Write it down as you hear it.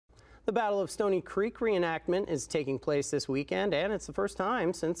The Battle of Stoney Creek reenactment is taking place this weekend, and it's the first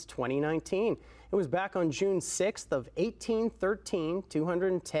time since 2019. It was back on June 6th of 1813,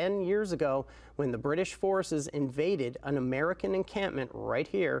 210 years ago, when the British forces invaded an American encampment right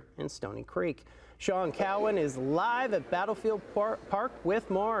here in Stoney Creek. Sean Cowan is live at Battlefield Park with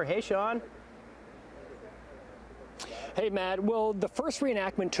more. Hey, Sean. Hey, Matt. Well, the first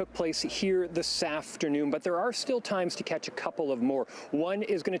reenactment took place here this afternoon, but there are still times to catch a couple of more. One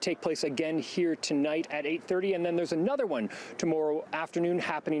is going to take place again here tonight at 8:30, and then there's another one tomorrow afternoon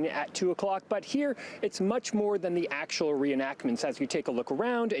happening at 2 o'clock. But here, it's much more than the actual reenactments. As you take a look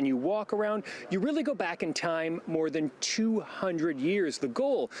around and you walk around, you really go back in time more than 200 years. The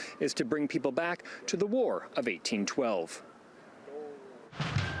goal is to bring people back to the War of 1812.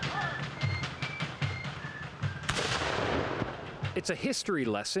 It's a history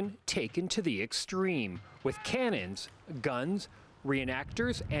lesson taken to the extreme, with cannons, guns,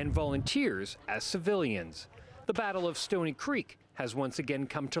 reenactors, and volunteers as civilians. The Battle of Stoney Creek has once again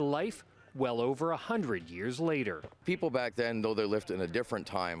come to life well over 100 years later. People back then, though they lived in a different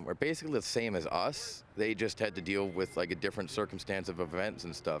time, were basically the same as us. They just had to deal with like a different circumstance of events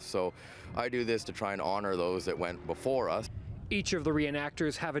and stuff. So I do this to try and honor those that went before us. Each of the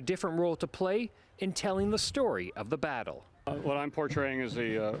reenactors have a different role to play in telling the story of the battle. What I'm portraying is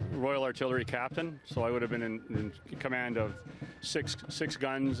the Royal Artillery captain, so I would have been in command of six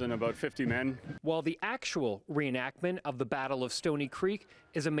guns and about 50 men. While the actual reenactment of the Battle of Stoney Creek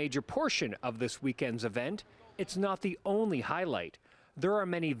is a major portion of this weekend's event, it's not the only highlight. There are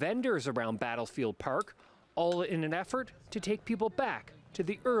many vendors around Battlefield Park, all in an effort to take people back to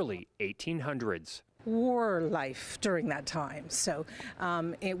the early 1800s. War life during that time. So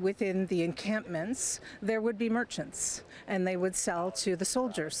within the encampments, there would be merchants, and they would sell to the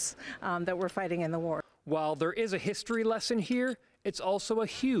soldiers that were fighting in the war. While there is a history lesson here, it's also a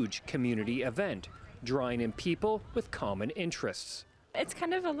huge community event, drawing in people with common interests. It's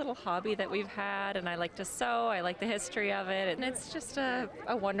kind of a little hobby that we've had, and I like to sew, I like the history of it, and it's just a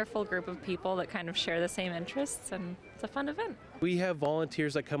wonderful group of people that kind of share the same interests, and it's a fun event. We have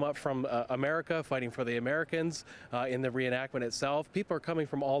volunteers that come up from America, fighting for the Americans in the reenactment itself. People are coming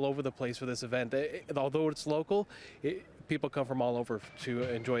from all over the place for this event. Although it's local, people come from all over to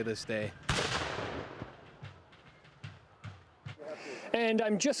enjoy this day. And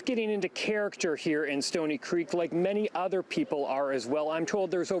I'm just getting into character here in Stoney Creek, like many other people are as well. I'm told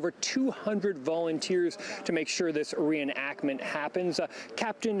there's over 200 volunteers to make sure this reenactment happens.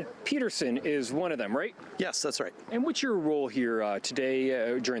 Captain Peterson is one of them, right? Yes, that's right. And what's your role here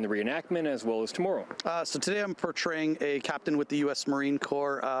today during the reenactment as well as tomorrow? So today I'm portraying a captain with the U.S. Marine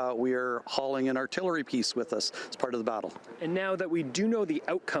Corps. We are hauling an artillery piece with us as part of the battle. And now that we do know the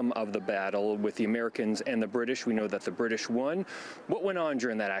outcome of the battle with the Americans and the British, we know that the British won. What went on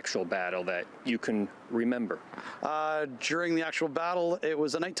during that actual battle that you can remember? During the actual battle, it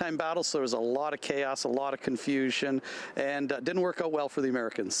was a nighttime battle, so there was a lot of chaos, a lot of confusion, and didn't work out well for the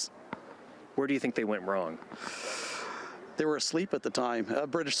Americans. Where do you think they went wrong? They were asleep at the time.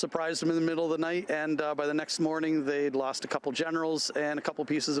 British surprised them in the middle of the night, and by the next morning they'd lost a couple generals and a couple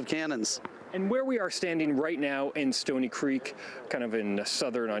pieces of cannons. And where we are standing right now in Stoney Creek, kind of in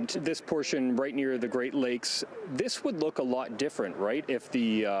southern, on this portion right near the Great Lakes, this would look a lot different, right, if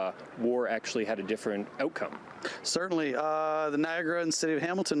the war actually had a different outcome? Certainly. The Niagara and City of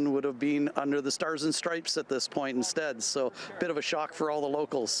Hamilton would have been under the Stars and Stripes at this point instead, so a bit of a shock for all the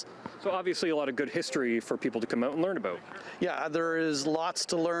locals. So obviously a lot of good history for people to come out and learn about. Yeah, there is lots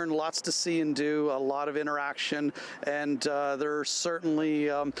to learn, lots to see and do, a lot of interaction, and there are certainly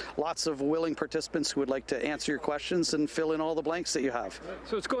lots of willing participants who would like to answer your questions and fill in all the blanks that you have.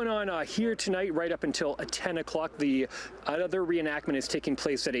 So it's going on here tonight right up until 10 o'clock. The other reenactment is taking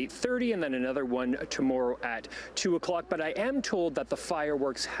place at 8:30 and then another one tomorrow at 2 o'clock. But I am told that the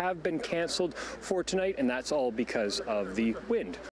fireworks have been canceled for tonight, and that's all because of the wind.